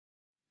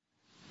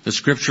The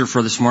scripture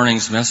for this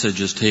morning's message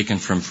is taken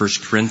from 1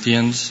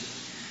 Corinthians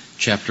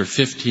chapter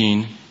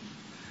 15,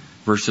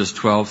 verses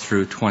 12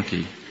 through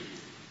 20.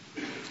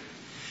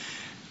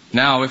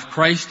 Now, if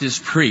Christ is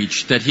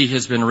preached that he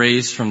has been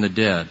raised from the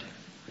dead,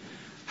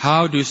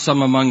 how do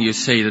some among you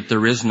say that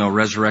there is no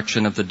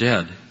resurrection of the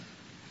dead?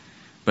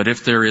 But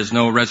if there is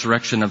no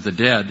resurrection of the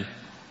dead,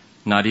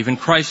 not even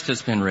Christ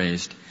has been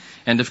raised.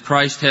 And if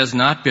Christ has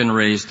not been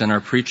raised, then our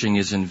preaching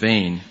is in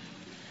vain.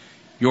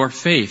 Your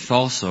faith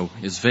also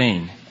is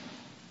vain.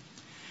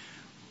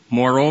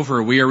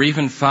 Moreover, we are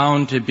even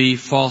found to be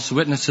false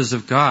witnesses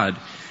of God,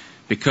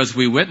 because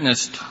we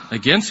witnessed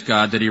against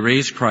God that he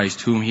raised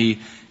Christ, whom he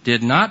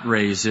did not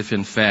raise, if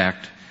in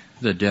fact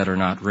the dead are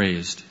not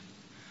raised.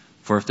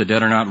 For if the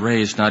dead are not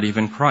raised, not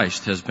even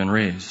Christ has been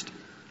raised.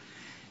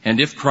 And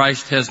if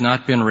Christ has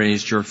not been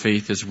raised, your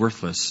faith is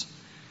worthless.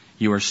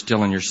 You are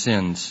still in your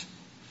sins.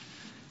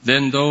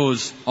 Then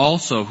those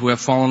also who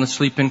have fallen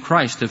asleep in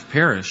Christ have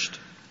perished.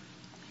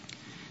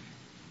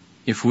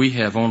 If we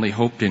have only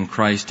hoped in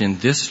Christ in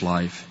this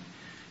life,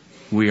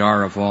 we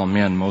are of all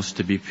men most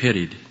to be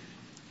pitied.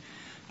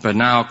 But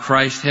now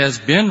Christ has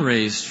been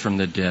raised from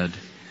the dead,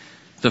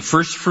 the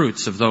first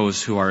fruits of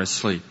those who are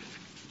asleep.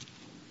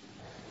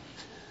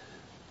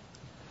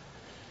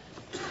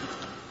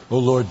 Oh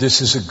Lord,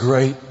 this is a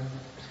great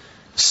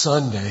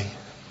Sunday,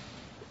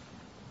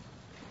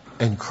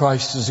 and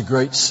Christ is a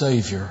great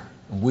Savior.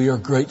 We are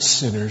great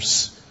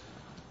sinners.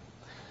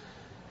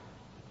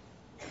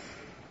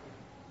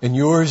 And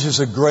yours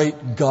is a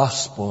great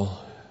gospel.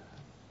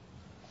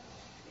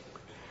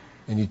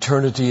 And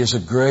eternity is a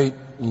great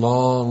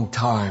long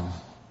time.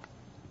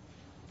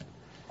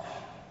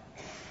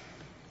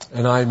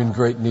 And I am in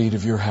great need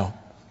of your help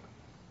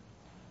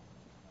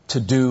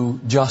to do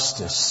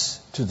justice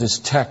to this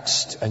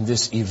text and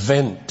this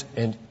event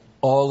and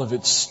all of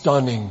its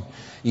stunning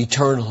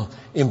eternal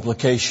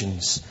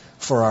implications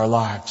for our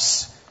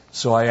lives.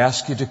 So I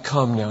ask you to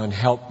come now and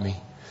help me.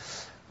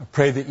 I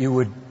pray that you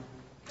would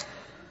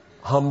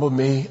humble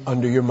me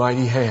under your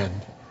mighty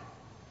hand.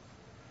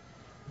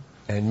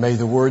 And may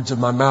the words of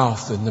my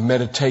mouth and the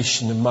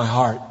meditation of my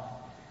heart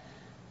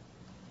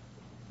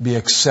be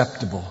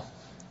acceptable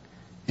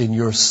in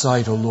your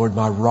sight, O Lord,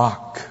 my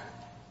rock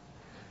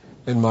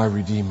and my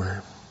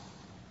Redeemer.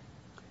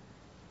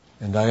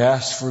 And I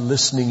ask for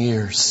listening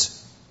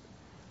ears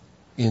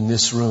in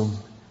this room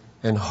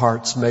and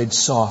hearts made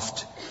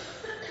soft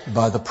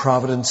by the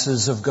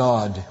providences of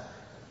God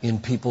in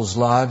people's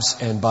lives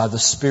and by the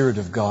Spirit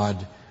of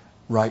God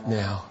right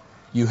now.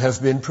 You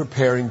have been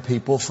preparing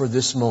people for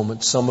this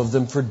moment, some of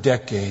them for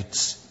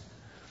decades,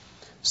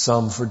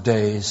 some for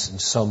days, and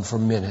some for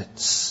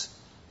minutes.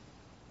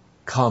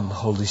 Come,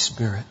 Holy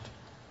Spirit.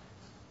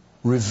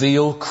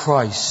 Reveal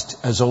Christ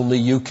as only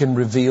you can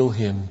reveal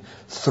him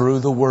through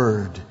the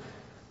Word.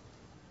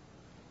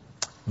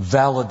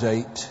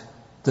 Validate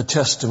the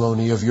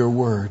testimony of your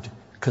Word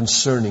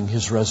concerning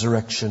his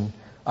resurrection,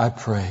 I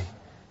pray,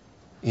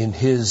 in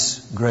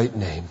his great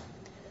name.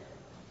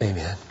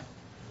 Amen.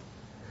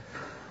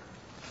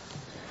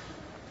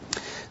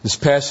 This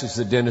passage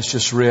that Dennis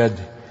just read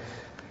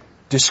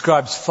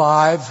describes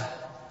 5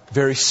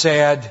 very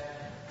sad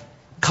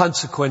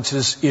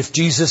consequences if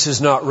Jesus is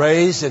not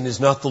raised and is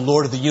not the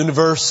Lord of the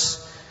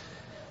universe,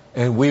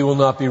 and we will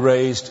not be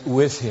raised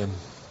with him.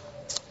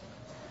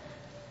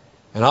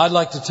 And I'd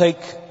like to take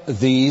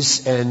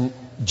these and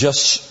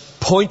just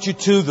point you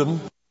to them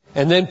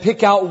and then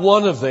pick out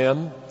one of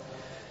them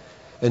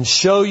and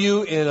show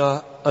you in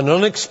an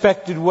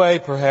unexpected way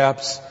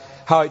perhaps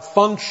how it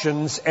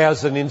functions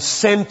as an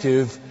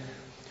incentive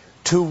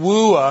to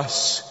woo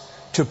us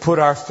to put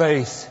our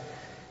faith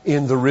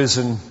in the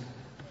risen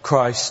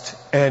Christ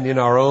and in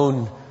our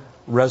own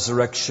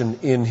resurrection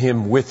in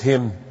him, with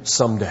him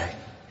someday.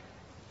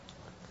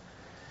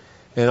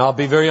 And I'll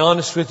be very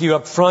honest with you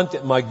up front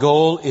that my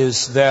goal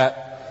is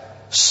that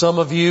some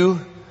of you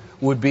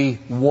would be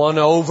won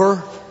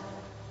over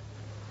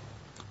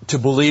to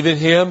believe in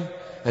him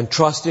and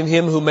trust in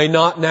him who may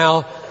not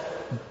now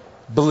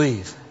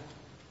believe.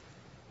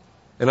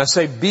 And I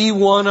say be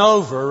won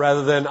over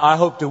rather than I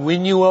hope to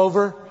win you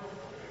over.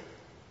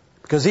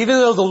 Because even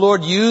though the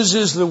Lord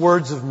uses the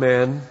words of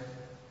men,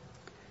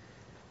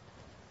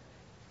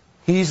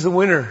 he's the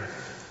winner.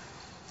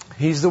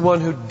 He's the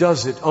one who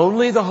does it.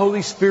 Only the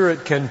Holy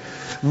Spirit can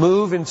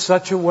move in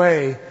such a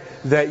way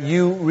that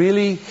you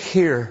really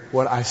hear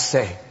what I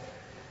say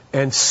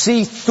and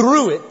see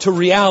through it to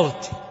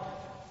reality,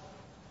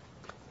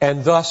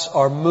 and thus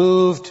are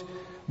moved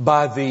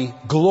by the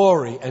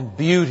glory and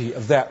beauty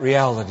of that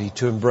reality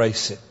to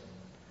embrace it.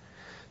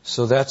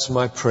 So that's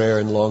my prayer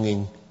and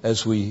longing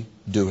as we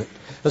do it.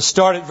 Let's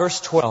start at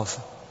verse 12.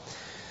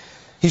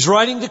 He's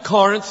writing to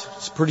Corinth.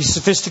 It's a pretty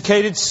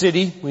sophisticated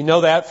city. We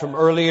know that from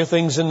earlier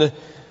things in the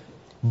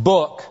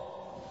book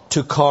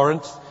to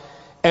Corinth.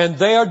 And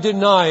they are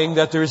denying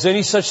that there is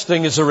any such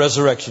thing as a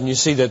resurrection. You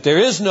see that there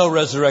is no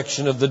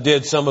resurrection of the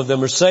dead, some of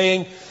them are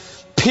saying.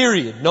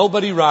 Period.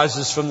 Nobody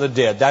rises from the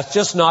dead. That's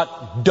just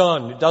not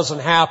done. It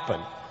doesn't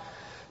happen.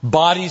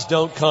 Bodies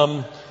don't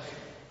come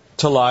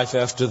to life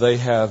after they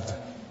have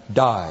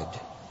died.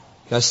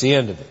 That's the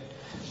end of it.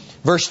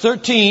 Verse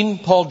 13,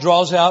 Paul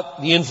draws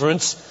out the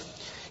inference.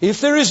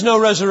 If there is no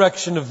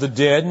resurrection of the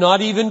dead,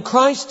 not even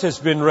Christ has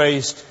been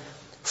raised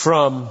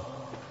from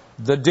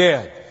the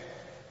dead.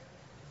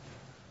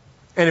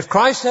 And if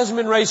Christ hasn't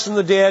been raised from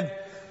the dead,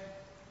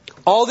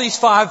 all these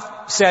 5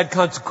 sad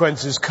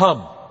consequences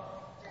come.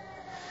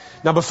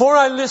 Now before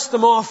I list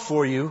them off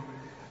for you,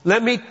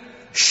 let me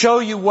show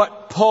you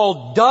what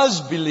Paul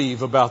does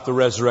believe about the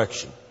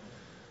resurrection.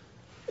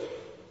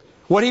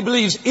 What he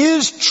believes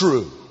is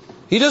true.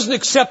 He doesn't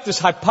accept this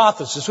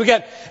hypothesis. We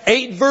got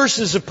 8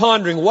 verses of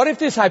pondering. What if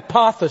this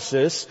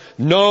hypothesis,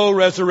 no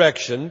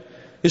resurrection,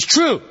 is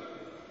true?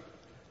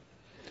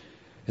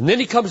 And then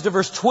he comes to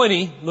verse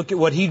 20. Look at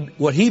what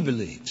he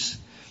believes.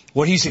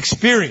 What he's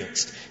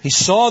experienced. He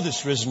saw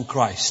this risen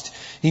Christ.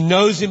 He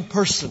knows Him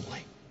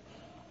personally.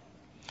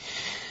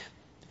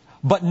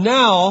 But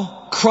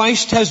now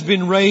Christ has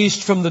been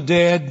raised from the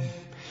dead,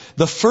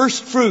 the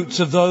first fruits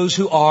of those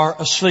who are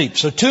asleep.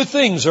 So 2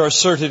 things are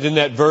asserted in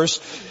that verse.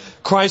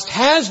 Christ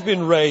has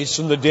been raised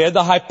from the dead.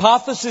 The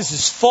hypothesis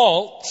is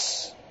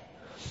false.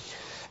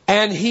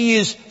 And He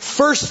is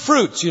first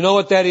fruits. You know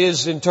what that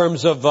is in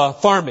terms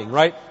of farming,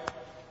 right?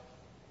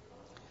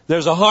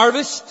 There's a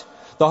harvest.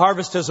 The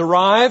harvest has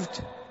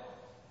arrived.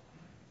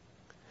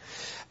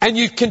 And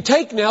you can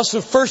take now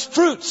some first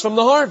fruits from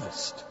the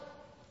harvest.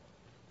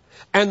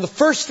 And the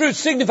first fruits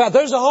signify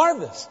there's a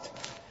harvest.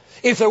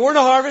 If there weren't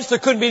a harvest, there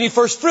couldn't be any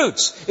first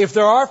fruits. If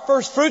there are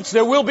first fruits,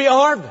 there will be a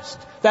harvest.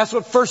 That's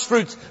what first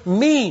fruits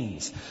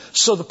means.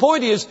 So the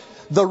point is,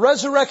 the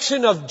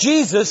resurrection of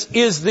Jesus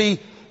is the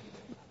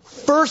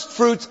first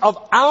fruits of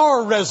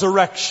our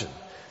resurrection.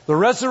 The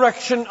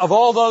resurrection of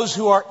all those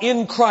who are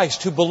in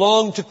Christ, who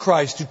belong to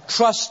Christ, who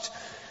trust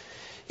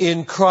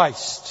in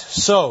Christ.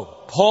 So,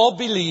 Paul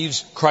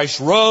believes Christ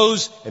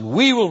rose and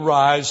we will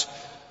rise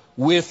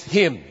with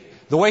Him.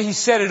 The way he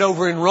said it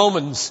over in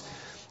Romans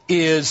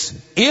is,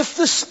 if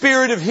the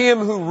Spirit of Him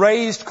who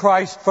raised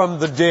Christ from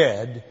the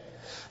dead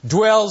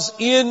dwells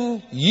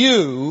in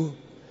you,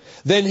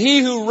 then He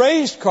who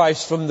raised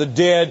Christ from the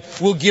dead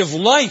will give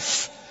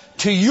life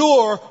to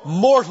your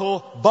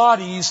mortal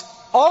bodies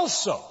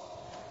also.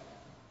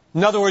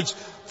 In other words,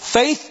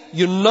 faith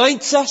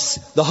unites us.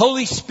 The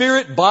Holy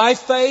Spirit, by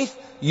faith,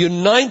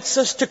 unites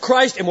us to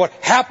Christ. And what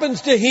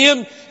happens to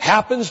Him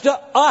happens to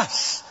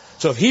us.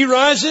 So if He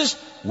rises,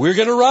 we're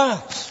going to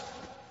rise.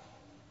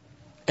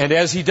 And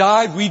as He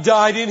died, we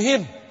died in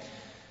Him.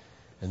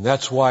 And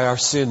that's why our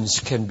sins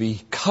can be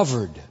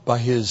covered by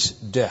His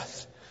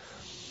death.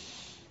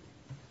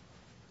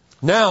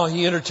 Now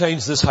he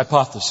entertains this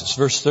hypothesis.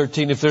 Verse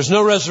 13, if there's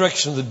no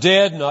resurrection of the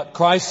dead, not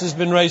Christ has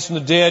been raised from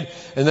the dead,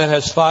 and that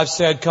has 5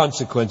 sad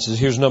consequences.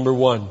 Here's number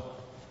 1.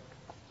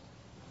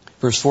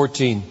 Verse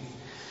 14.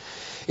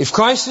 If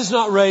Christ is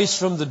not raised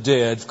from the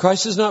dead, if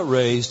Christ is not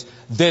raised,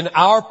 then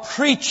our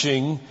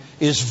preaching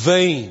is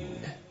vain.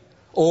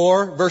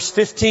 Or, verse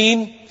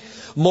 15,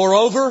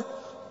 moreover,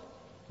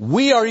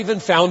 we are even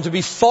found to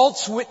be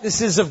false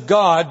witnesses of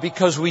God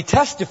because we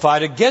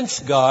testified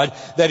against God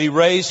that He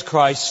raised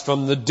Christ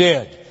from the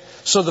dead.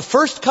 So the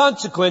first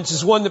consequence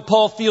is one that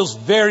Paul feels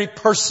very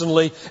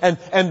personally,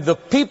 and the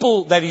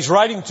people that he's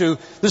writing to,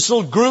 this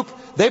little group,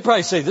 they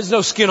probably say, there's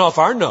no skin off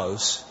our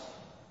nose.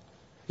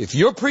 If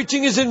your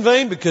preaching is in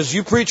vain because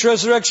you preach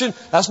resurrection,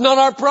 that's not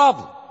our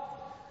problem.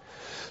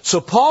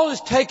 So Paul is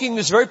taking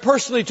this very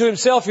personally to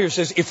himself here. He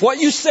says, if what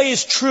you say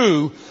is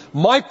true,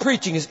 my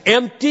preaching is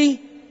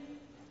empty,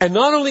 and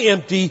not only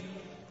empty,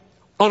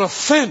 an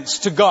offense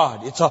to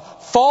God. It's a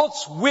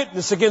false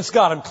witness against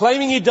God. I'm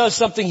claiming He does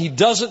something He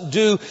doesn't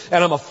do,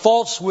 and I'm a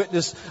false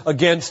witness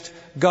against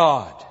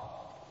God.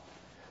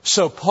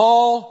 So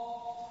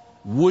Paul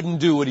wouldn't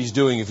do what he's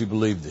doing if he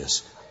believed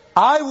this.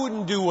 I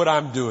wouldn't do what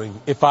I'm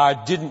doing if I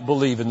didn't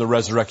believe in the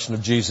resurrection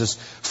of Jesus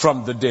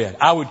from the dead.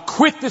 I would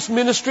quit this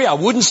ministry. I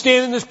wouldn't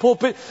stand in this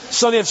pulpit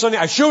Sunday after Sunday.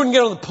 I sure wouldn't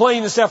get on the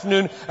plane this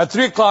afternoon at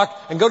 3 o'clock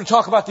and go to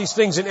talk about these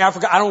things in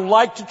Africa. I don't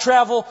like to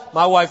travel.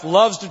 My wife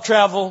loves to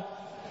travel.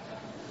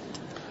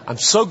 I'm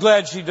so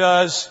glad she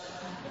does,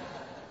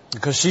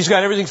 because she's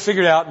got everything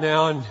figured out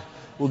now, and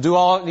we'll do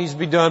all that needs to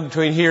be done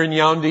between here and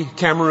Yaoundé,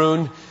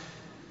 Cameroon.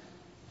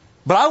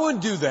 But I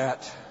wouldn't do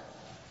that.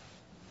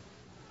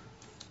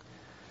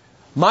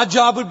 My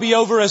job would be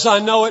over as I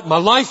know it. My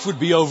life would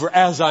be over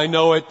as I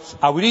know it.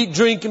 I would eat,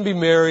 drink, and be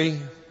merry.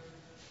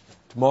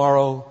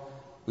 Tomorrow,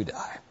 we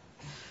die.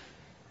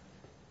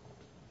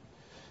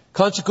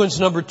 Consequence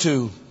number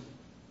 2.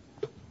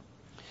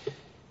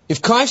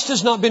 If Christ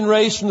has not been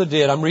raised from the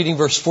dead, I'm reading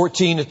verse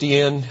 14 at the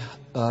end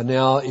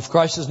now. If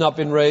Christ has not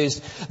been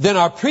raised, then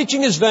our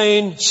preaching is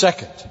vain.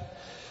 Second,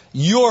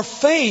 your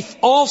faith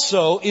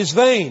also is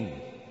vain.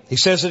 He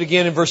says it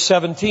again in verse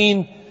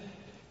 17.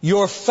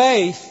 Your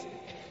faith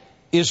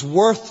is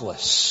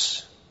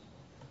worthless.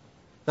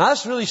 Now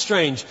that's really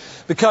strange,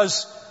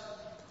 because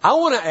I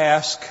want to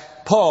ask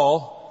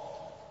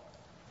Paul,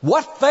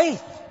 what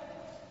faith?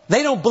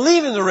 They don't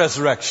believe in the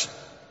resurrection.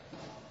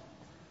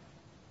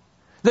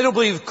 They don't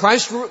believe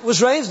Christ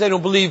was raised. They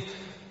don't believe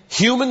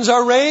Humans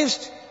are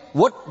raised?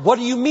 What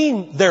do you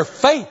mean their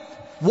faith?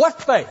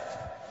 What faith?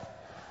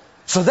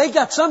 So they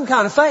got some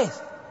kind of faith.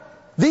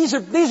 These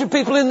are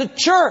people in the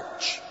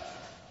church.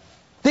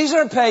 These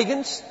aren't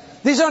pagans.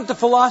 These aren't the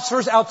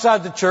philosophers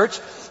outside the church.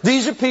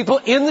 These are people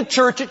in the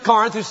church at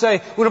Corinth who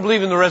say, we don't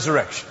believe in the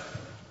resurrection.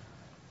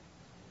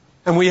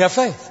 And we have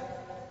faith.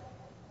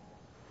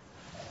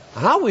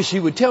 And I wish he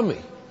would tell me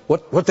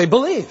what they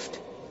believed.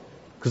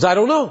 Because I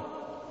don't know.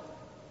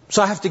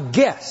 So I have to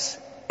guess.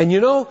 And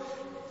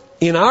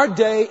in our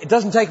day, it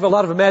doesn't take a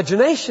lot of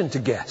imagination to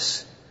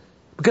guess.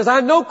 Because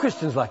I know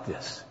Christians like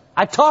this.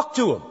 I talk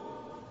to them.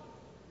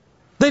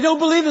 They don't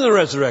believe in the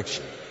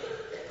resurrection.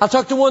 I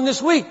talked to one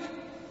this week.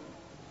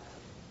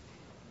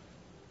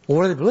 Well,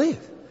 what do they believe?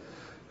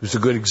 It was a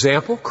good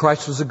example.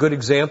 Christ was a good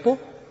example.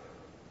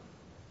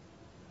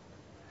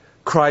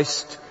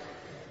 Christ,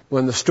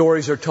 when the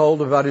stories are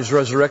told about His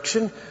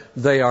resurrection,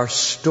 they are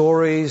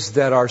stories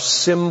that are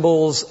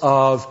symbols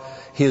of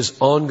His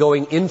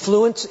ongoing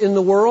influence in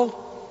the world,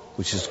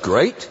 which is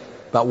great.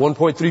 About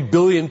 1.3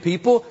 billion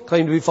people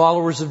claim to be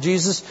followers of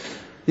Jesus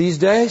these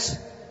days.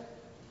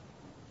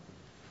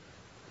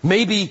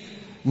 Maybe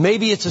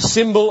it's a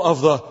symbol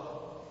of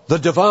the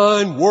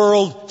divine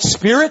world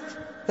spirit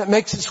that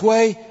makes its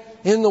way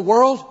in the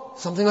world.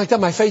 Something like that.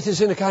 My faith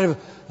is in a kind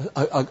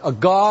of a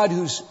God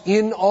who's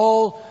in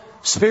all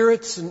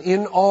spirits and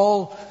in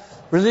all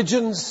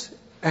religions.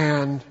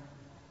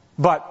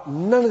 But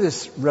none of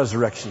this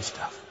resurrection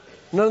stuff.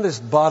 None of this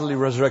bodily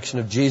resurrection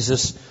of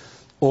Jesus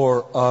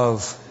or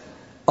of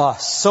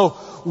us. So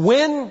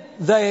when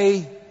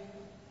they,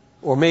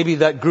 or maybe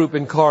that group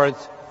in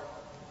Corinth,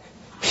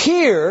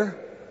 hear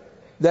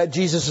that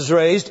Jesus is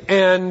raised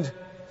and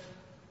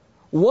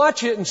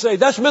watch it and say,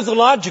 that's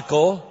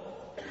mythological,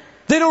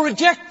 they don't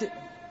reject it.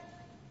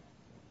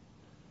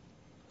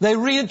 They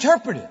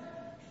reinterpret it.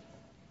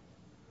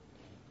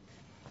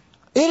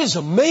 It is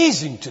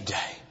amazing today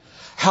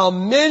how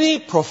many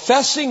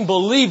professing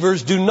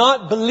believers do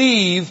not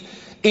believe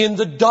in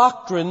the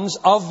doctrines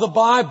of the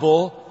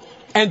Bible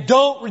and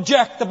don't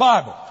reject the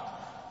Bible.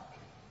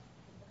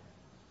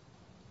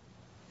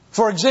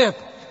 For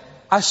example,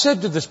 I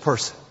said to this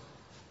person,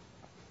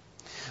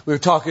 we were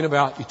talking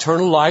about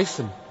eternal life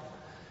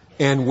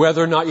and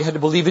whether or not you had to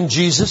believe in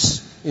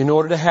Jesus in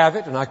order to have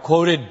it. And I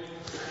quoted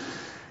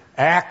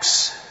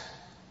Acts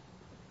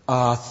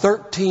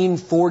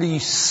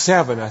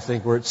 13:47, I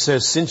think, where it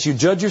says, since you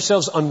judge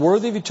yourselves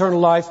unworthy of eternal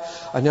life,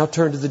 I now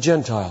turn to the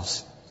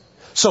Gentiles.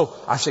 So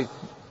I say,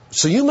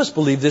 so you must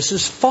believe this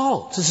is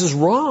false. This is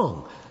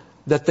wrong.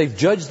 That they've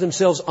judged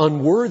themselves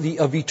unworthy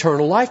of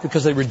eternal life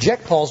because they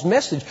reject Paul's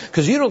message.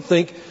 Because you don't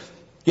think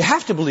you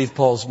have to believe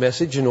Paul's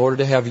message in order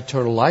to have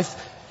eternal life.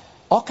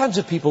 All kinds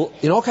of people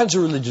in all kinds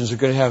of religions are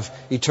going to have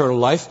eternal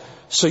life.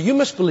 So you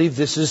must believe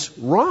this is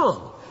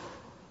wrong.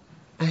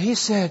 And he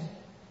said,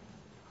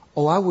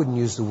 oh, I wouldn't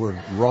use the word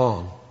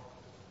wrong.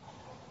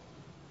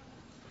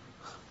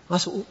 I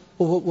said,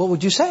 well, what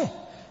would you say? He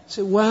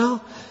said,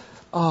 well,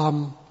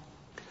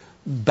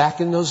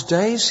 back in those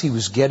days, he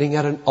was getting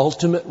at an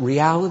ultimate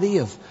reality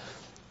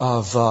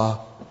of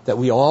that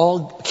we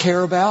all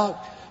care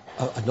about,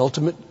 an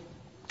ultimate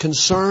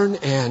concern,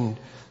 and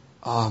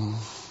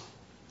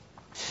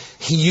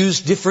he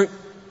used different,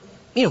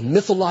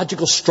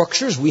 mythological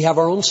structures. We have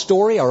our own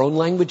story, our own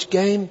language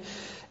game,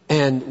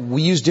 and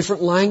we use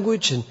different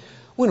language, and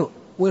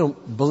we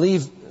don't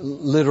believe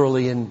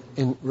literally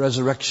in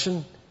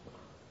resurrection,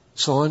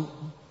 so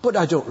on. But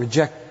I don't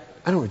reject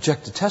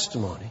the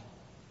testimony.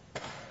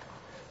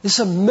 It's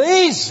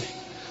amazing.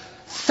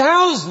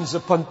 Thousands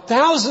upon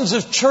thousands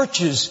of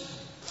churches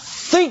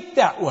think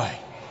that way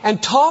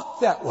and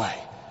talk that way.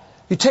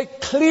 You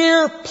take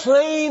clear,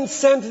 plain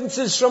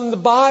sentences from the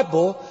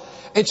Bible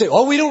and say,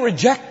 oh, we don't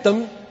reject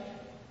them.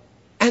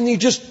 And you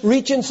just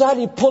reach inside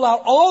and you pull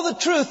out all the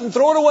truth and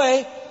throw it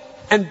away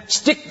and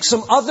stick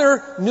some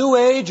other New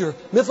Age or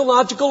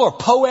mythological or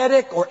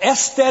poetic or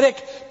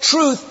aesthetic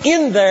truth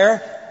in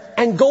there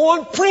and go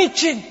on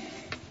preaching,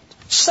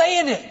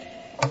 saying it,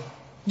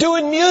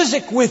 doing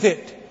music with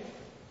it.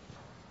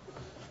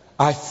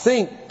 I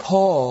think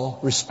Paul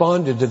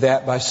responded to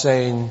that by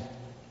saying,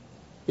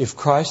 if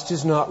Christ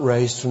is not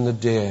raised from the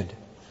dead,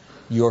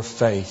 your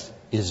faith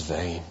is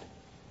vain.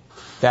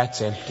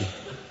 That's empty.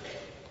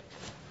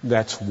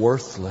 That's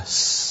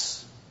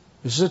worthless.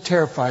 This is a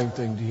terrifying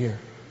thing to hear.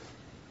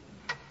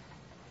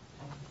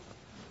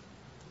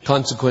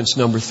 Consequence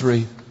number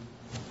 3.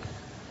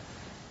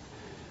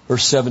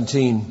 Verse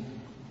 17.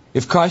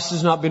 If Christ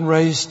has not been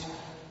raised,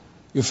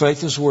 your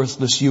faith is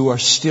worthless. You are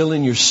still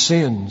in your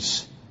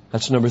sins.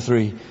 That's number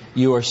 3.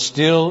 You are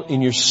still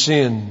in your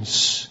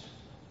sins.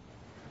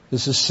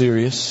 This is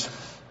serious.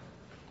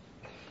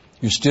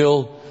 You're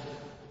still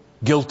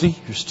guilty.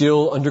 You're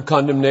still under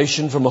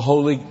condemnation from a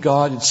holy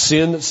God. It's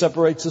sin that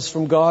separates us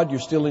from God.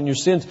 You're still in your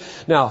sins.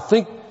 Now,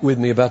 think with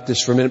me about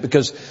this for a minute,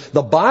 because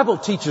the Bible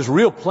teaches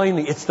real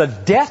plainly it's the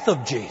death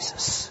of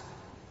Jesus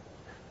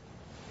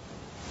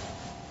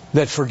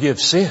that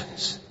forgives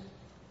sins.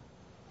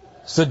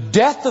 It's the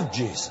death of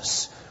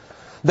Jesus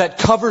that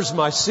covers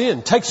my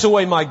sin, takes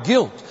away my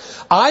guilt.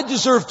 I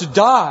deserve to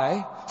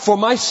die for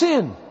my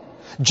sin.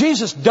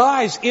 Jesus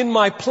dies in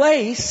my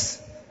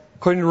place,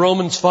 according to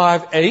Romans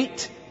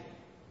 5:8.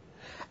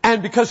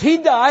 And because He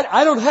died,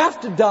 I don't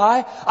have to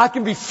die. I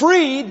can be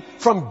freed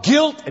from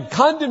guilt and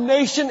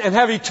condemnation and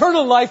have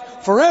eternal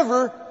life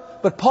forever.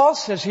 But Paul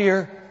says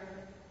here,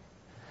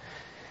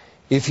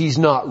 if He's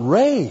not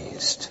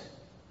raised,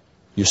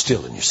 you're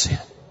still in your sin.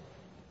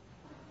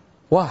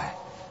 Why?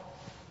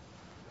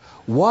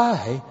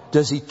 Why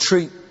does He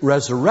treat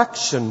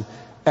resurrection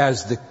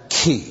as the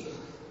key?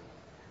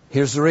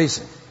 Here's the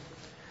reason.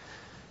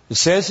 It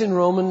says in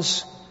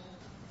Romans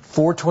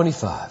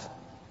 4:25,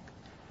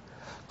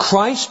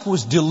 Christ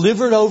was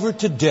delivered over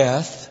to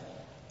death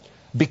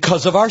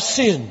because of our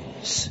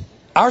sins.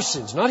 Our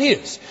sins, not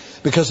His.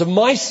 Because of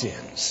my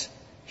sins,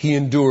 He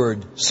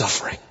endured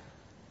suffering.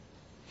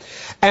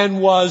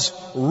 And was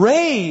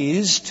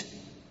raised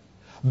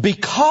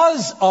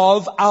because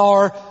of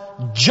our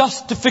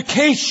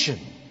justification.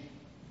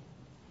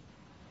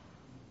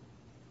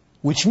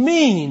 Which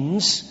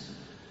means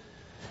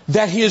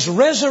that His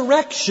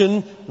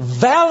resurrection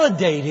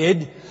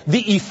validated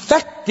the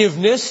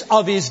effectiveness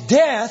of His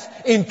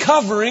death in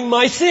covering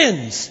my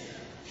sins.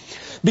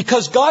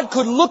 Because God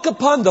could look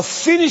upon the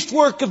finished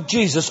work of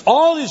Jesus,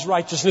 all His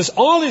righteousness,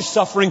 all His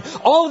suffering,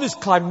 all of His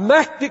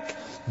climactic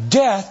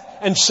death,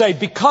 and say,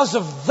 because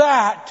of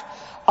that,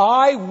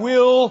 I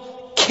will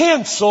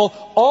cancel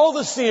all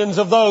the sins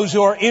of those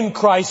who are in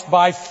Christ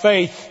by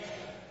faith.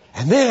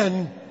 And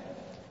then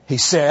He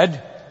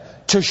said,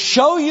 to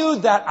show you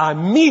that I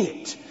mean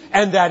it,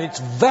 and that it's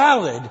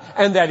valid,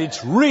 and that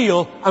it's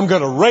real, I'm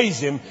going to raise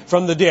Him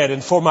from the dead.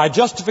 And for my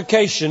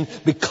justification,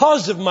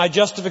 because of my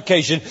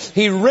justification,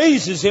 He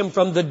raises Him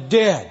from the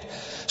dead.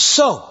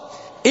 So,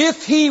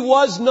 if He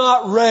was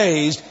not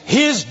raised,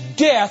 His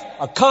death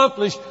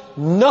accomplished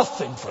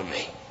nothing for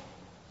me.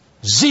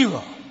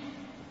 Zero.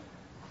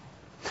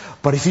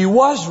 But if He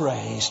was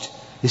raised,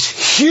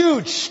 this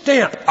huge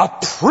stamp,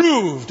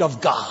 approved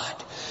of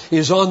God,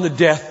 is on the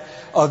death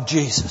of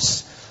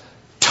Jesus.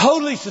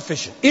 Totally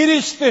sufficient. It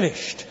is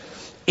finished.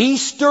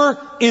 Easter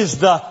is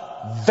the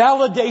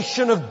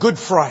validation of Good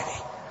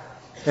Friday.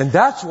 And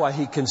that's why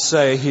He can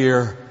say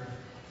here,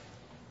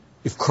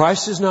 if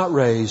Christ is not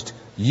raised,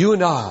 you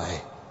and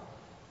I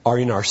are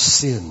in our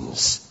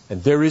sins.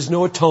 And there is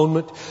no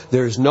atonement.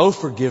 There is no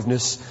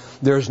forgiveness.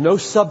 There is no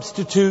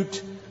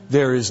substitute.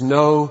 There is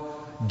no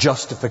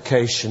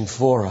justification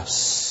for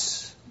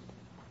us.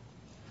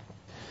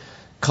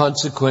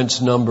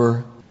 Consequence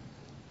number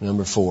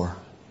 4.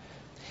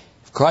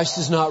 If Christ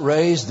is not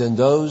raised, then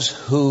those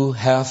who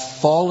have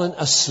fallen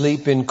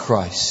asleep in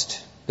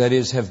Christ, that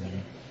is,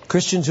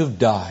 Christians who have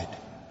died,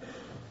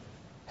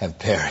 have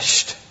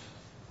perished.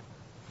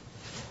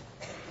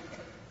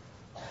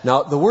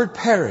 Now, the word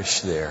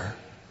perish there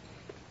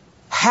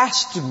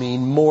has to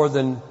mean more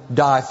than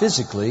die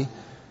physically,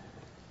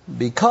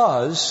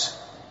 because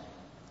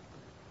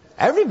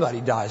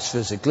everybody dies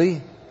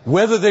physically,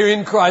 whether they're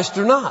in Christ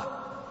or not.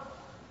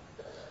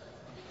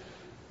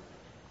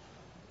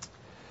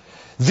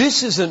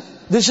 This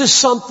is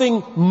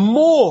something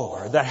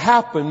more that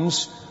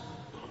happens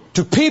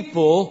to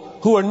people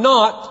who are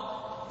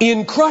not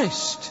in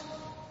Christ.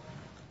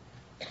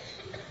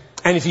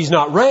 And if He's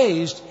not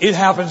raised, it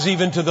happens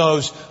even to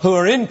those who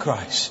are in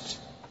Christ.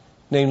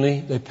 Namely,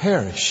 they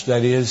perish.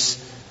 That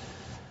is,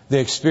 they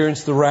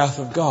experience the wrath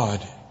of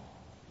God.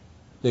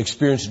 They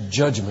experience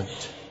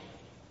judgment.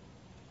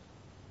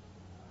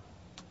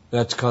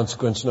 That's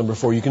consequence number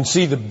 4. You can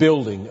see the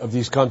building of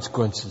these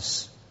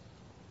consequences.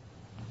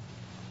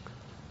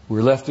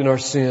 We're left in our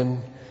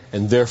sin,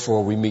 and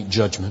therefore we meet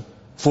judgment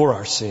for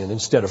our sin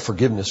instead of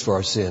forgiveness for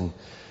our sin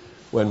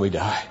when we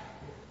die.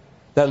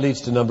 That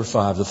leads to number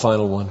 5, the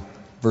final one,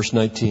 verse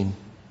 19.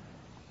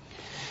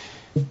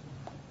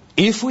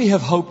 If we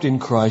have hoped in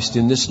Christ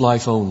in this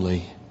life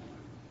only,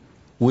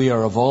 we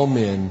are of all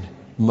men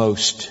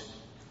most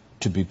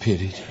to be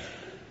pitied.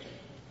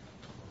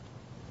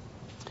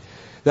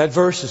 That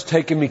verse has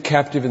taken me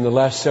captive in the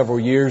last several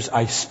years.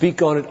 I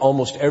speak on it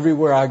almost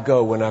everywhere I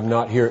go when I'm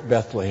not here at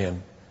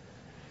Bethlehem,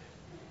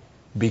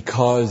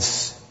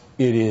 because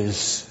it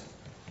is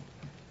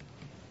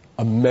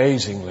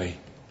amazingly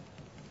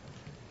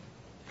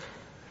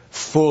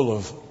full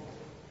of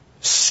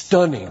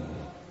stunning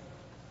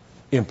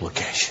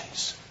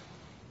implications.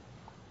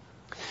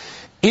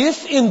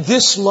 If in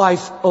this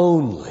life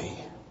only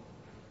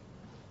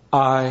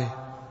I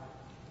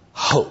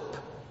hope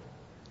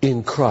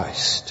in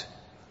Christ,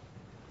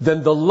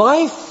 then the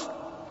life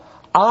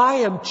I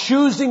am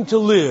choosing to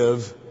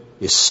live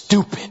is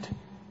stupid,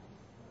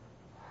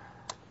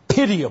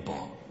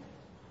 pitiable,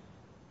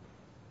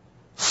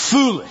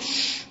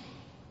 foolish.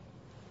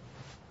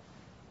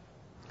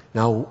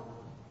 Now,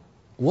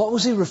 what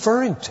was he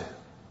referring to?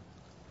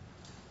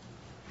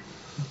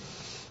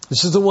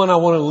 This is the one I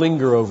want to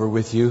linger over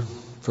with you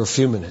for a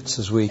few minutes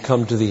as we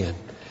come to the end.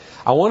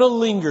 I want to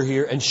linger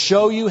here and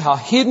show you how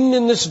hidden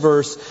in this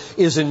verse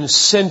is an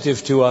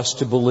incentive to us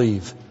to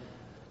believe.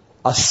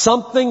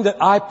 something that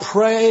I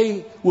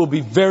pray will be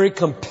very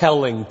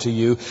compelling to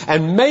you,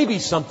 and maybe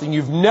something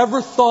you've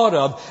never thought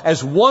of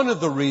as one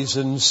of the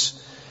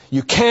reasons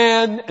you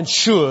can and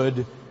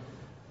should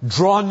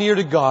draw near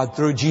to God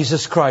through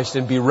Jesus Christ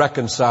and be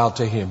reconciled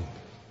to Him.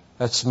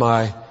 That's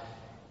my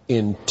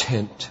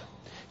intent.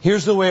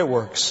 Here's the way it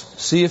works.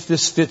 See if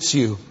this fits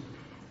you.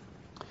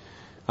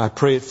 I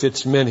pray it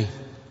fits many.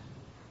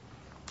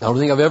 I don't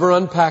think I've ever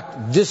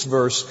unpacked this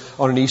verse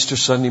on an Easter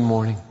Sunday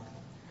morning.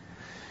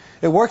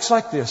 It works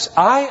like this.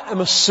 I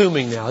am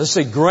assuming now, this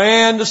is a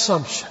grand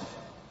assumption.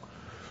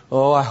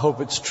 Oh, I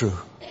hope it's true.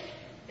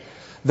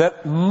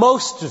 That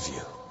most of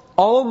you,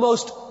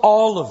 almost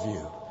all of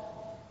you,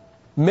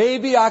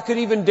 maybe I could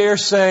even dare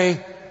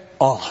say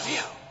all of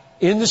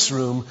you in this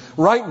room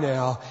right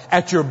now,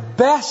 at your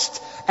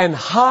best and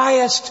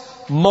highest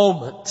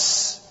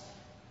moments,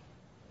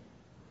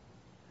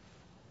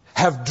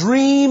 have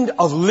dreamed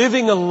of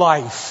living a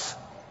life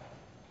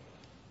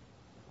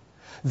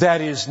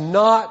that is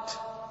not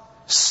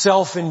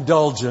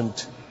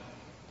self-indulgent,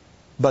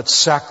 but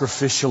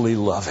sacrificially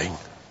loving.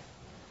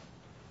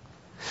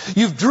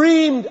 You've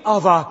dreamed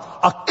of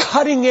a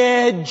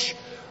cutting-edge,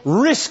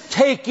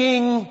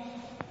 risk-taking,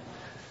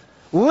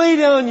 lay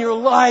down your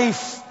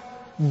life,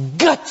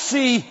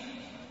 gutsy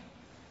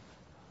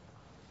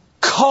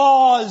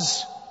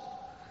cause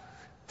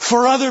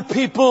for other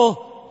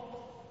people,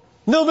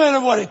 no matter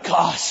what it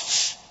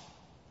costs.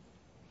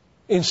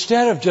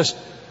 Instead of just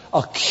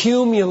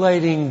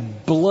accumulating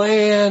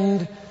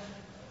bland,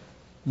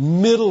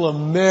 middle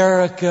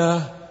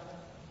America,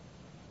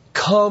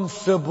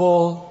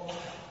 comfortable,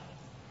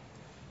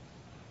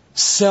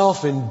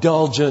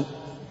 self-indulgent,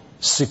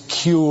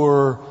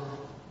 secure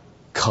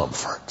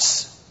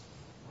comforts.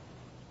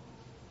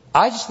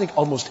 I just think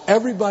almost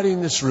everybody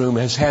in this room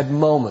has had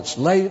moments,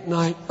 late at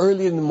night,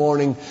 early in the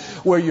morning,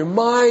 where your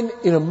mind,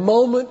 in a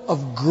moment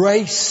of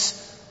grace,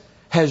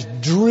 has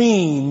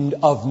dreamed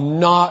of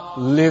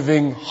not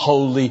living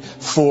holy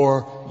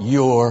for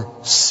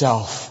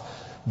yourself,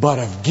 but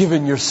have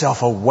given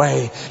yourself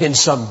away in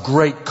some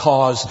great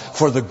cause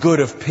for the good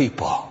of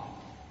people,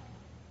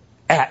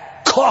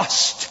 at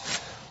cost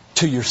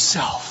to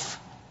yourself.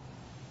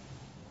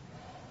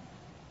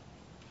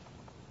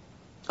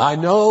 I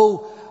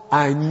know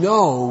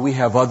we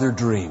have other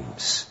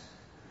dreams.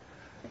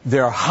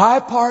 There are high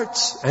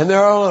parts and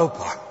there are low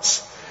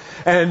parts.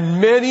 And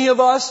many of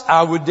us,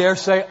 I would dare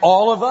say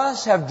all of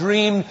us, have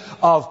dreamed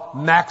of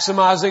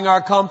maximizing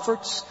our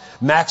comforts,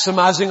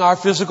 maximizing our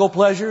physical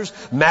pleasures,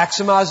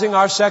 maximizing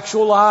our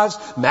sexual lives,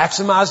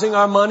 maximizing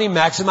our money,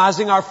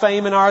 maximizing our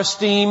fame and our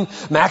esteem,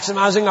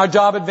 maximizing our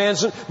job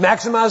advancement,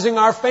 maximizing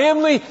our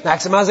family,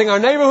 maximizing our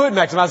neighborhood,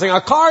 maximizing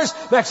our cars,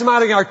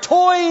 maximizing our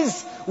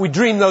toys. We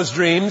dream those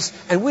dreams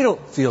and we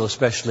don't feel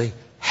especially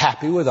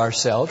happy with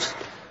ourselves.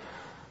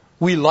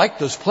 We like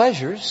those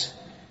pleasures.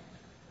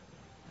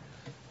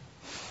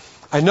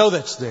 I know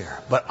that's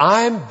there, but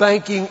I'm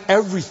banking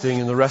everything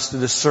in the rest of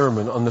this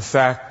sermon on the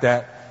fact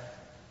that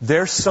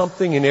there's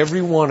something in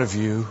every one of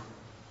you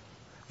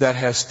that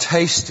has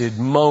tasted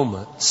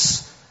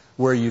moments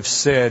where you've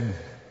said,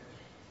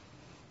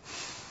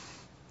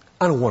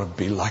 I don't want to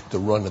be like the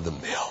run of the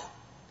mill,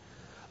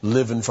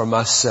 living for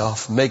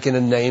myself, making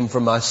a name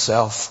for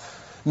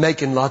myself,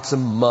 making lots of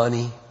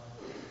money,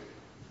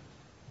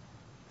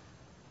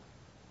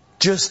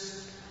 just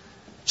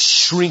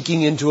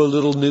shrinking into a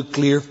little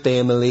nuclear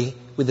family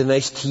with a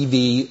nice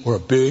TV or a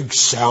big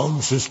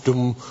sound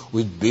system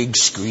with big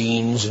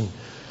screens and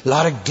a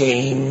lot of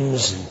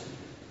games.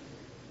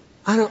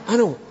 And I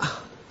don't.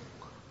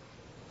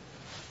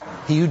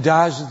 He who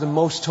dies with the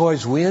most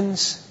toys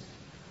wins.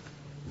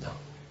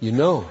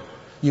 No,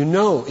 you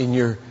know in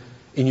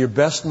your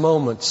best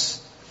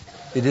moments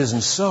it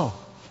isn't so.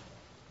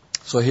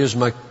 So here's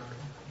my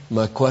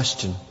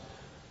question.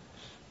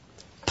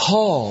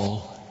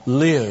 Paul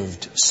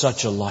lived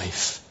such a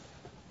life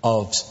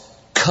of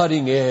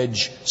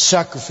cutting-edge,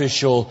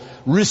 sacrificial,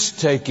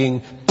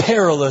 risk-taking,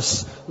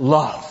 perilous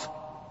love.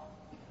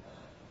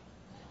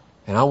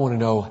 And I want to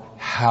know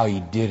how he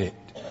did it.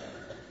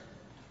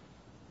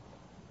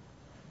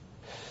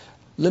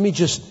 Let me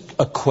just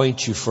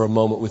acquaint you for a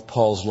moment with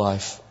Paul's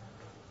life.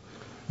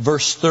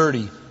 Verse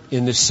 30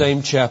 in this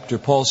same chapter,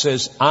 Paul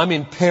says, I'm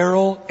in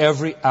peril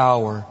every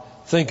hour.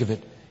 Think of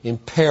it, in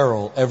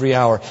peril every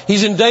hour.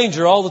 He's in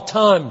danger all the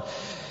time.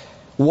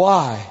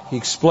 Why? He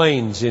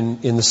explains in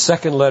the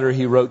second letter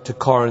he wrote to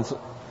Corinth.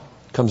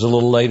 Comes a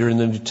little later in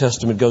the New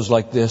Testament. Goes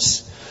like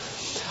this.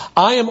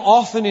 I am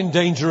often in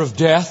danger of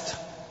death.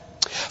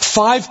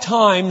 5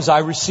 times I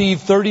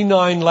received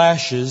 39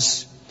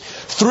 lashes.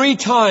 3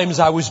 times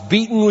I was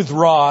beaten with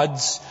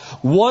rods.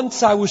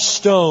 Once I was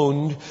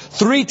stoned.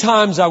 3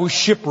 times I was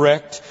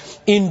shipwrecked.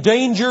 In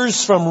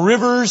dangers from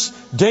rivers,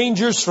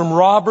 dangers from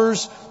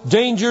robbers,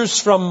 dangers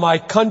from my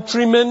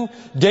countrymen,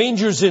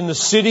 dangers in the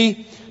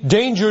city,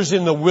 dangers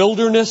in the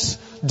wilderness,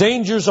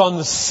 dangers on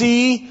the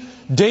sea,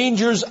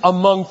 dangers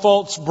among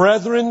false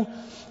brethren,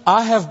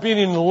 I have been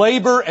in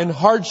labor and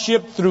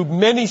hardship through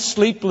many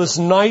sleepless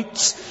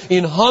nights,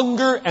 in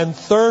hunger and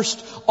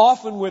thirst,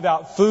 often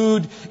without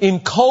food, in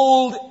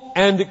cold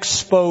and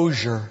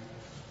exposure.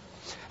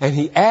 And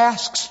he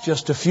asks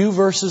just a few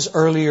verses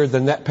earlier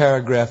than that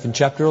paragraph in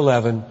chapter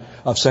 11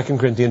 of 2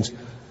 Corinthians,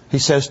 he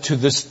says to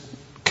this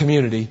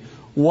community,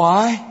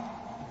 why?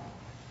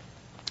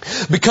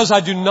 Because I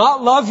do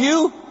not love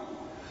you?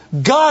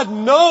 God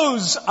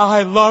knows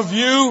I love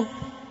you.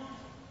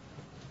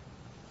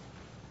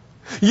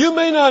 You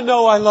may not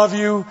know I love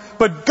you,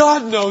 but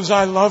God knows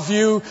I love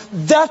you.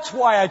 That's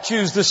why I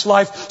choose this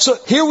life. So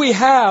here we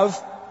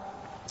have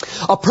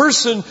a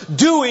person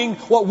doing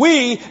what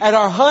we, at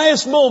our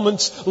highest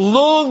moments,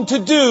 long to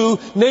do,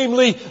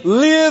 namely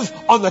live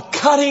on the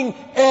cutting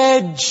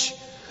edge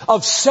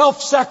of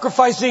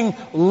self-sacrificing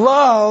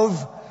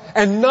love,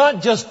 and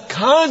not just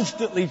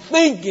constantly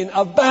thinking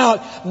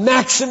about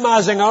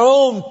maximizing our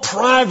own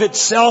private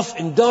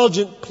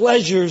self-indulgent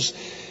pleasures.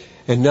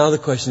 And now the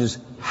question is,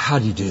 how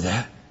do you do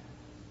that?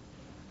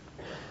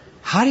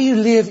 How do you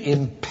live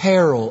in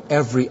peril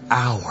every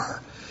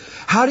hour?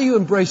 How do you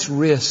embrace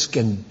risk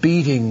and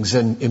beatings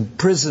and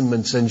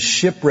imprisonments and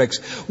shipwrecks?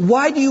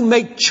 Why do you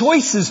make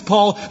choices,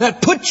 Paul,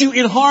 that put you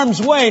in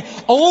harm's way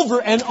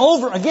over and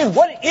over again?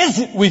 What is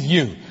it with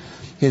you?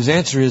 His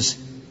answer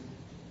is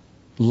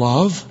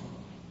love.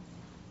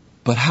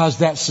 But how's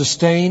that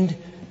sustained?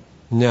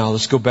 Now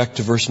let's go back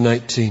to verse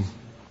 19.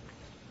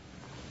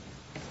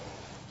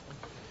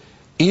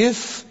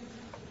 If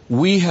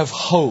we have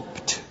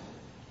hoped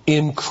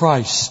in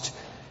Christ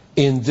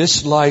in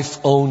this life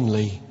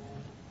only,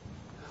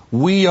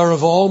 we are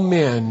of all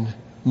men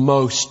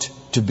most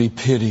to be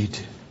pitied.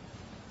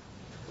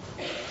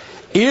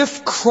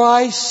 If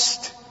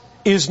Christ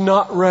is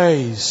not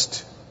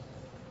raised,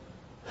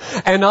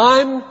 and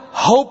I'm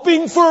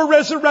hoping for a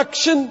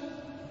resurrection,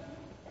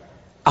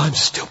 I'm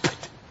stupid,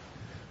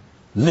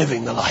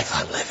 living the life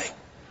I'm living.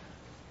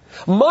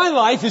 My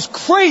life is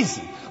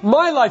crazy.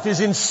 My life is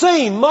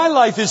insane. My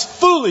life is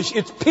foolish.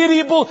 It's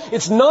pitiable.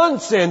 It's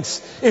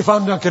nonsense if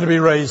I'm not going to be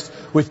raised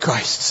with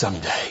Christ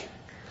someday.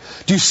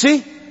 Do you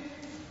see?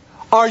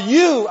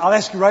 I'll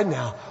ask you right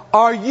now,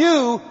 are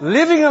you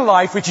living a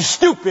life which is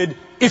stupid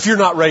if you're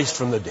not raised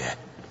from the dead?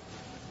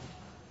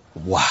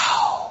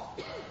 Wow.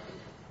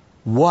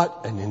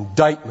 What an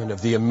indictment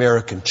of the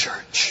American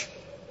church.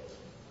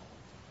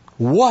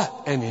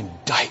 What an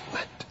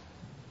indictment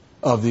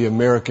of the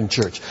American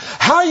church.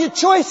 How are your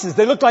choices?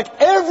 They look like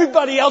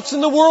everybody else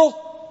in the world.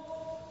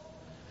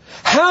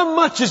 How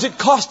much is it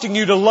costing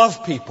you to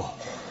love people?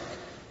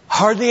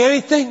 Hardly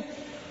anything.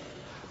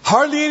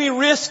 Hardly any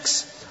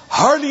risks.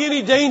 Hardly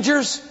any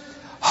dangers.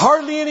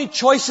 Hardly any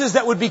choices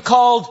that would be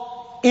called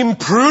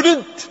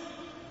imprudent.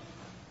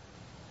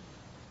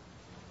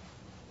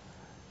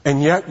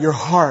 And yet your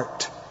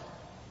heart,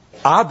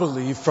 I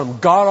believe from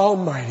God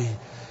Almighty,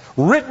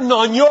 written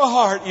on your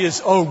heart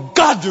is, oh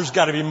God, there's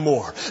got to be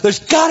more. There's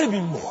got to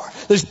be more.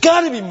 There's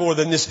got to be more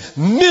than this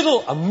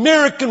middle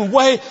American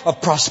way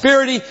of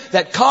prosperity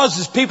that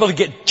causes people to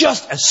get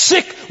just as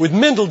sick with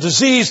mental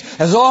disease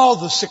as all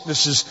the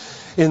sicknesses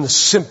in the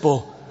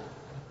simple,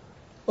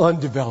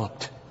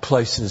 undeveloped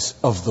places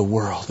of the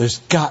world. There's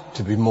got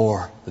to be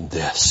more than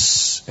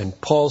this. And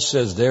Paul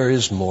says there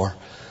is more.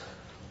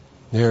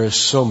 There is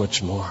so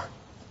much more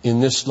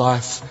in this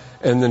life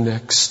and the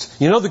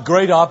next. You know the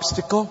great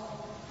obstacle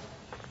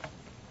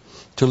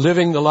to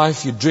living the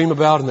life you dream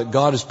about and that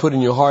God has put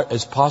in your heart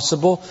as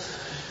possible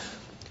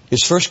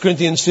is 1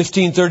 Corinthians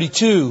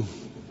 15:32.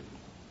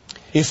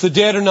 If the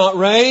dead are not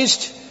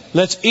raised,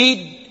 let's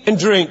eat and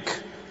drink,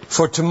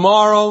 for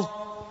tomorrow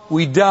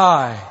we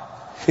die.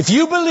 If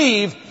you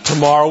believe,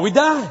 tomorrow we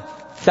die.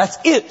 That's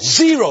it.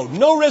 Zero.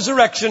 No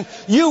resurrection.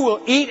 You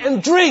will eat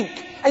and drink.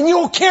 And you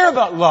won't care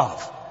about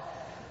love.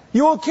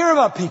 You won't care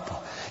about people.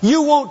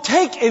 You won't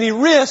take any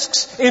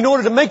risks in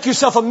order to make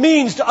yourself a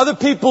means to other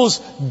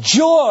people's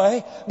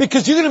joy,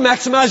 because you're going to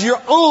maximize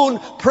your own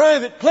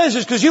private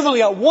pleasures because you've only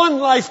got one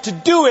life to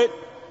do it.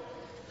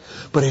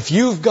 But if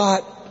you've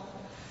got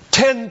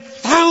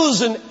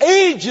 10,000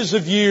 ages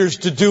of years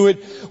to do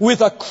it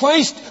with a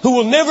Christ who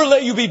will never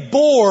let you be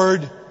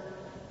bored,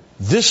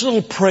 this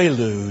little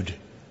prelude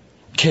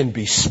can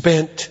be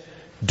spent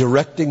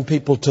directing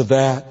people to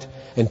that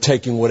and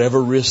taking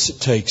whatever risks it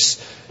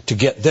takes to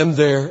get them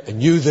there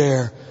and you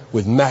there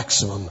with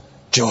maximum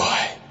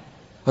joy.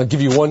 I'll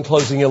give you one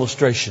closing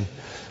illustration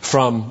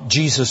from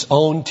Jesus'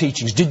 own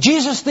teachings. Did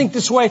Jesus think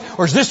this way,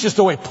 or is this just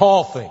the way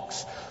Paul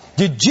thinks?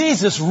 Did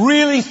Jesus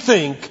really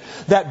think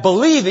that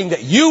believing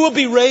that you will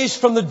be raised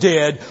from the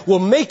dead will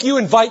make you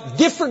invite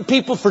different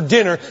people for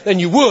dinner than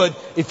you would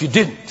if you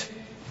didn't?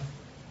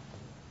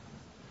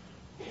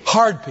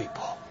 Hard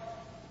people.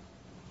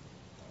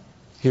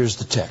 Here's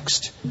the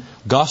text.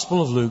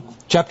 Gospel of Luke,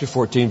 chapter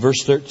 14,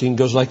 verse 13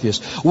 goes like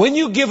this. When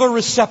you give a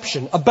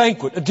reception, a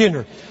banquet, a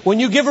dinner, when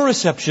you give a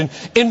reception,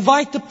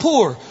 invite the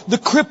poor, the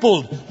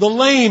crippled, the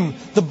lame,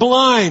 the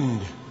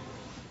blind.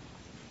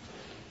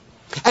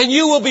 And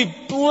you will be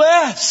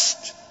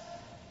blessed,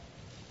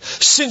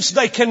 since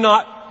they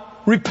cannot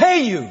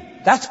repay you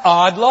That's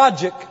odd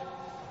logic.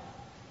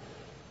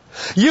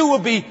 You will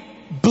be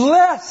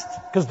blessed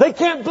because they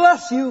can't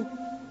bless you.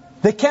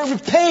 They can't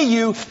repay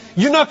you.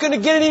 You're not going to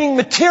get anything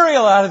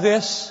material out of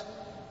this.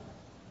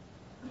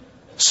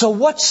 So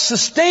what's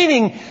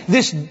sustaining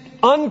this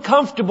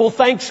uncomfortable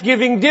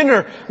Thanksgiving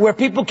dinner where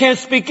people can't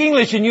speak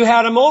English and you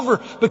had them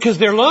over because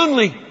they're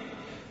lonely?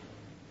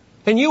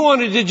 And you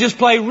wanted to just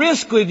play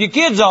Risk with your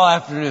kids all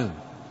afternoon.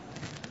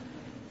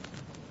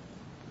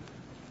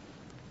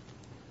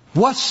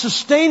 What's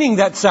sustaining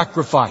that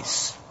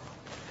sacrifice?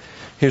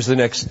 Here's the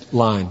next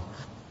line.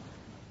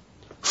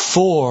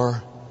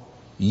 For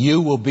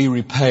you will be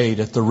repaid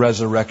at the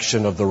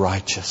resurrection of the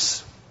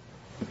righteous.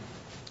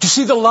 Do you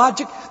see the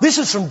logic? This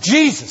is from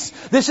Jesus.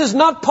 This is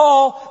not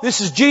Paul. This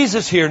is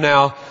Jesus here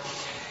now.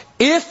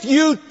 If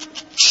you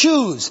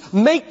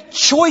make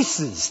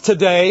choices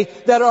today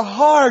that are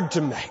hard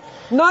to make.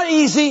 Not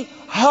easy,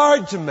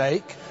 hard to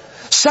make.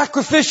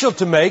 Sacrificial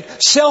to make.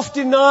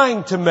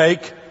 Self-denying to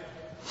make.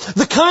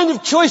 The kind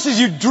of choices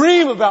you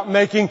dream about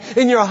making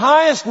in your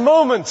highest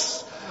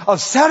moments of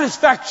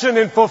satisfaction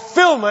and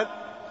fulfillment.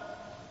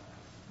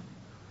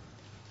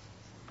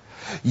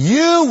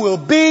 You will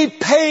be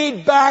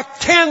paid back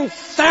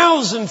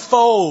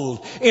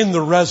 10,000-fold in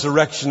the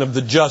resurrection of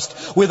the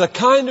just with a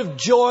kind of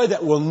joy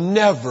that will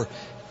never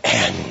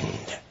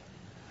end.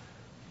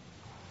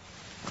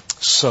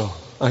 So,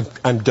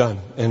 I'm done,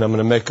 and I'm going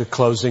to make a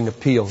closing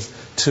appeal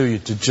to you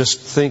to just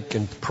think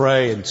and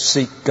pray and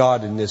seek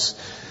God in this.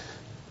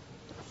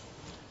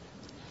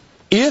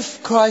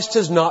 If Christ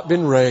has not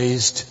been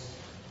raised,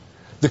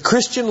 the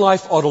Christian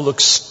life ought to look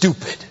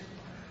stupid.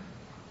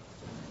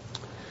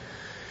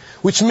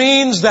 Which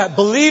means that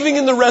believing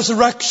in the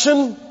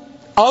resurrection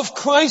of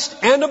Christ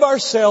and of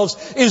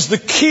ourselves is the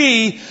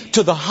key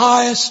to the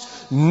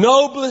highest,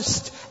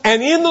 noblest,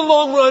 and in the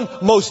long run,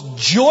 most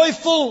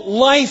joyful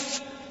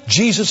life.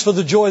 Jesus, for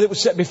the joy that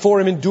was set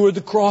before Him, endured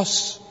the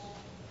cross.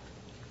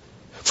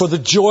 For the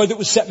joy that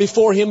was set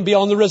before Him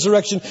beyond the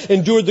resurrection,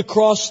 endured the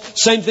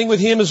cross. Same thing with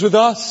Him as with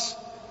us.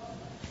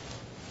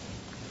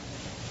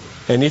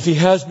 And if He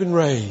has been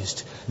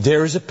raised,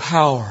 there is a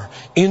power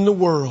in the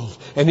world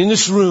and in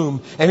this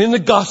room and in the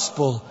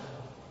gospel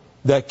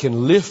that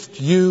can lift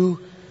you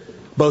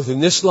both in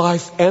this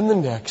life and the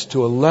next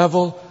to a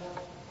level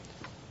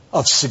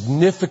of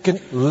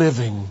significant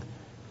living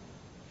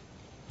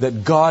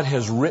that God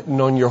has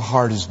written on your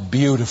heart as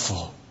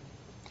beautiful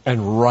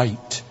and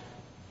right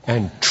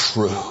and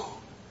true.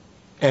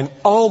 And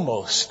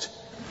almost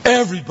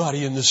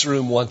everybody in this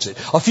room wants it.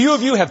 A few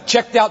of you have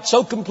checked out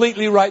so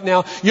completely right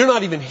now, you're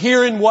not even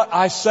hearing what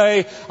I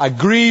say. I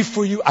grieve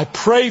for you. I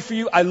pray for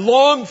you. I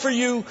long for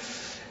you.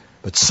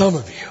 But some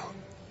of you,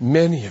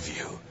 many of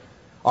you,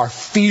 are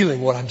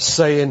feeling what I'm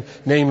saying,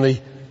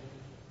 namely,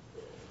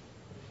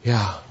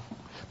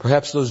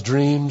 perhaps those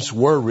dreams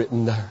were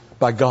written there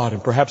by God,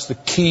 and perhaps the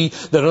key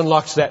that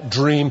unlocks that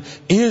dream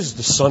is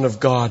the Son of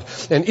God,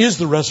 and is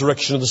the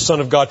resurrection of the Son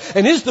of God,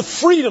 and is the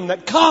freedom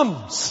that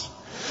comes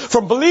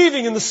from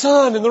believing in the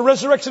Son and the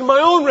resurrection, my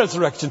own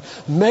resurrection.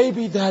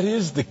 Maybe that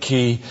is the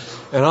key.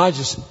 And I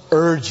just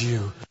urge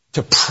you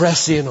to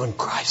press in on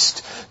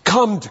Christ.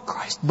 Come to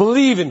Christ.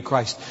 Believe in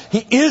Christ. He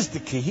is the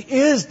key. He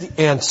is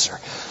the answer.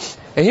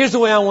 And here's the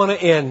way I want to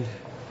end.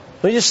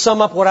 Let me just sum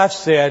up what I've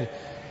said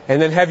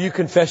and then have you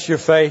confess your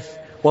faith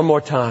one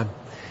more time.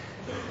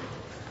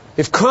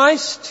 If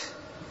Christ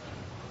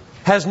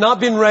has not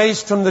been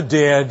raised from the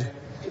dead,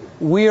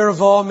 we are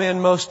of all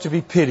men most to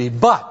be pitied.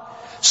 But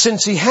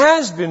since He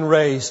has been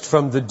raised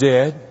from the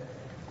dead,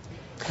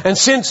 and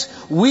since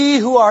we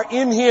who are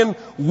in Him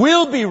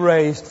will be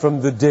raised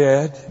from the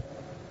dead,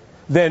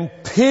 then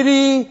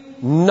pity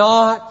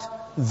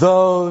not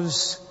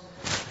those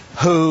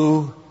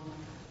who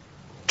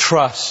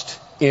trust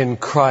in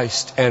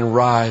Christ and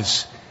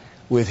rise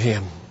with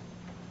Him.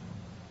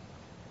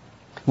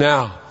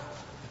 Now,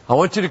 I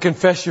want you to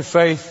confess your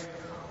faith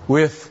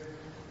with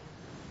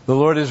the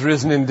Lord is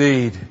risen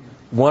indeed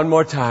one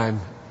more time,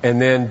 and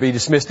then be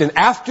dismissed. And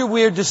after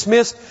we're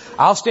dismissed,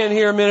 I'll stand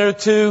here a minute or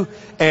two,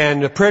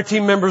 and the prayer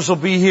team members will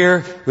be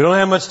here. We don't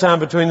have much time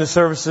between the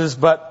services,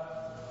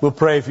 but we'll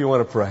pray if you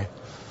want to pray.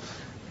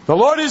 The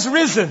Lord is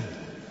risen.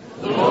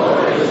 The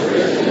Lord is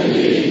risen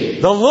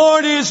indeed. The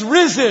Lord is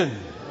risen.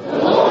 The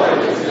Lord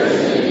is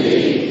risen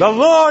indeed. The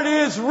Lord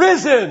is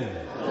risen.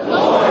 The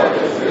Lord